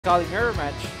Kali mirror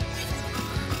match.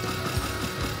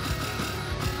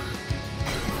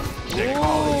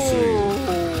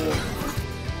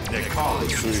 They call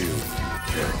it see you.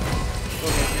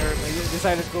 Okay, mirror. He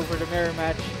decided to go for the mirror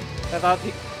match. I thought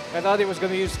he was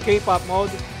gonna use K-pop mode.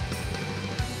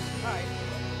 Hi.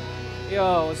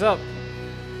 Yo, what's up?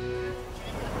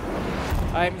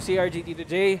 I'm CRG Tito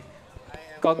J.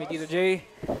 Call me Tito J.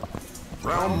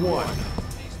 Round one.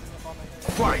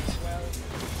 Fight.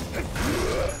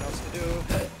 Nothing else to do.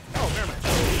 Oh, mirror match.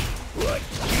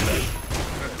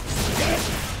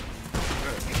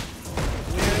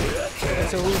 Okay,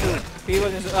 so who's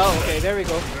P1 is okay, there we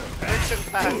go.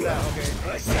 MxM Panda, okay.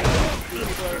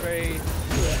 People are very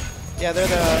yeah, they're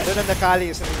the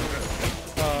Kalis in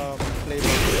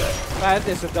Playbook.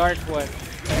 Panda is a dark one.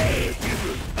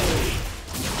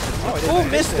 Oh,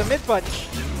 missed the mid punch.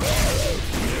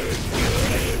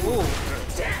 Ooh.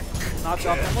 Knocked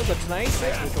off him, that's nice.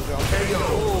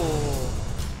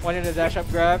 Ooh. Wanted a dash up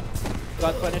grab.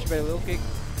 Got punished by a little kick.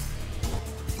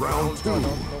 Round two.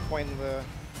 No point in the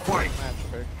Fight. match.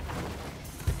 Okay.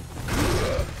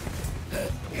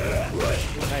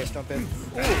 Nice jump in. Ooh,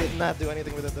 did not do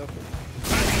anything with it though.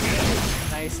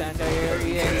 Nice anti-air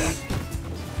EX.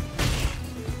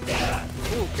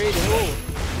 Ooh, crazy. Ooh.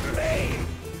 Nice.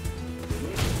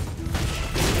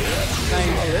 A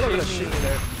little bit of shimmy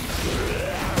there.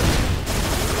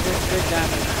 Good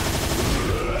damage.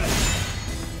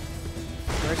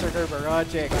 Berserker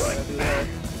Barrage X. Gonna do that.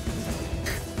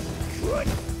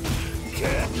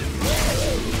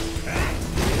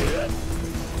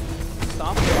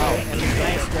 Stomp it out and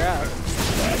nice grab.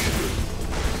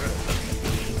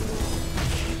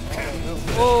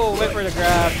 Oh, wait for the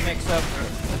grab, mix up.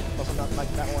 Also not like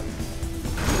that one.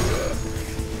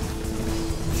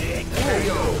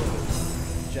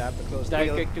 Jab to close Dive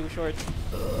deal. kick too short.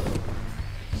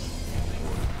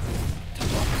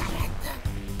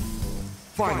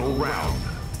 Final round.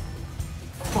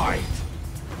 Fight.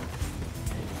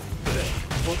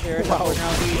 Both airs up for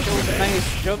now. He shows a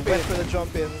nice jump in. Went for the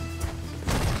jump in.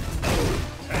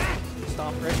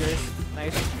 Stomp riggers.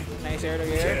 Nice air to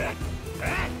air.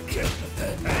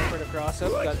 Went for the cross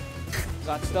up.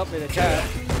 Got stuck with a jab.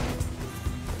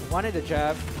 Wanted a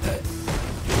jab.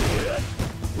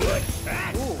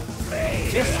 Ooh.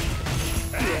 Missed.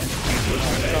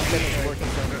 Jump in is working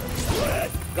for him.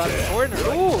 Got the corner.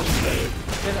 Ooh.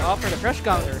 Then offer the crush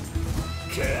counter.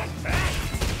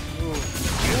 Ooh.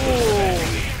 Ooh.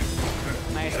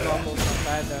 Nice combo from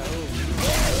Panda. Ooh.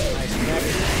 Nice neck.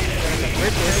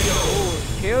 Ooh.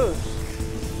 Kills.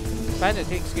 Panda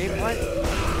takes game one.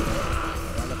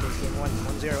 Panda takes game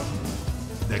 1-0.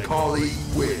 Necali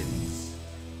wins.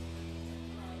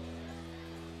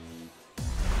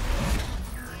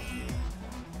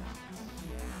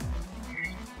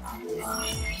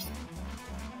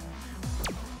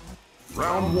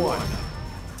 Round one.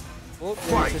 Oh,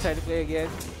 Fight. they decided to play again.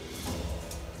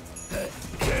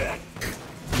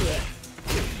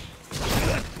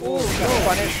 Ooh, no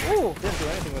punish. Ooh, didn't do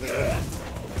anything with it.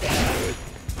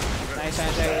 Nice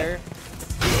anti-air.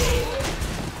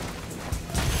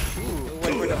 Ooh,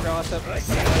 went for the cross up.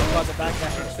 Got the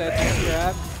backdash instead. Nice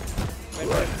grab.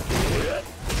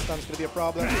 Stun's gonna be a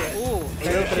problem. Ooh, A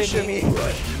little bit of shimmy.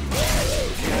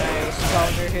 Nice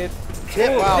counter hit.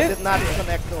 Wow, did not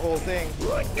connect the whole thing.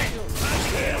 Oh,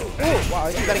 wow,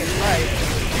 he's getting it right.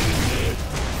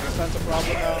 Stun's a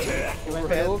problem now. He went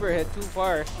for the overhead too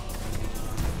far.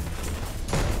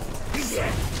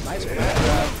 Nice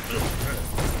grab.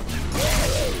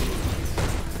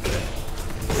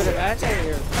 Could have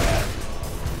anti-air.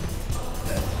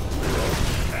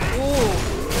 Ooh,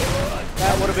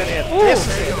 That would have been it. Ooh. This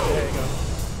is it.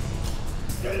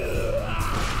 There you go.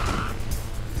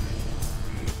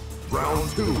 Round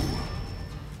two.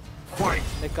 Fight.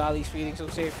 Necali's feeling so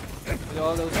safe with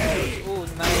all those moves. Ooh,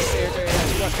 nice air to air.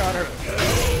 Rush counter.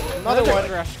 Another one.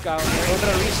 Rush counter. We're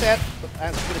gonna reset, but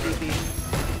answer for the DP.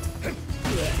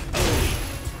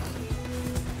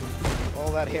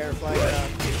 All that hair flying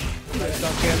around. Nice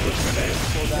dunk in.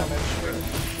 Full damage.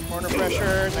 Corner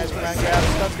pressure. Nice command grab.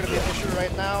 Stun's gonna be an issue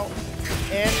right now.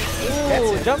 And Ooh,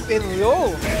 that's it. jump in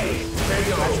low.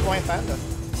 Match point Panda.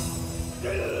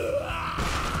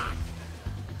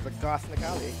 The Goth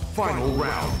Necali. Final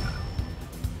round.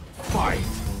 Fight.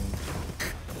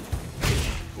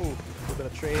 Ooh, a little bit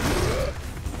of trade.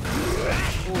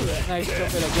 Ooh, nice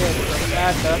jump in again from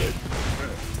Panda.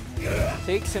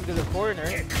 Takes him to the corner.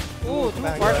 Ooh, too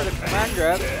far for the command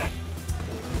grab.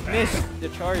 Missed the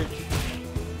charge.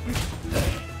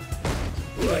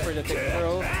 Went for the tick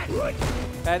throw.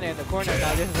 Panda in the corner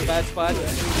now. This is a bad spot.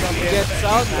 Gets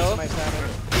out though. Nice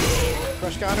damage.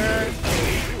 Crush counter.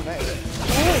 Ooh, nice.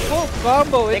 Ooh, full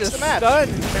combo with Takes the the match. stun.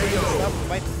 Very good stuff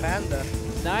by Panda.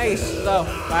 Nice stuff,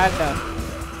 Panda.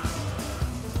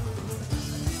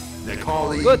 They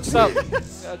call it Good stuff.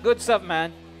 wins. Good stuff,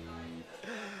 man.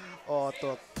 Oh,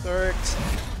 to Turks.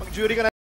 Mag-jury ka na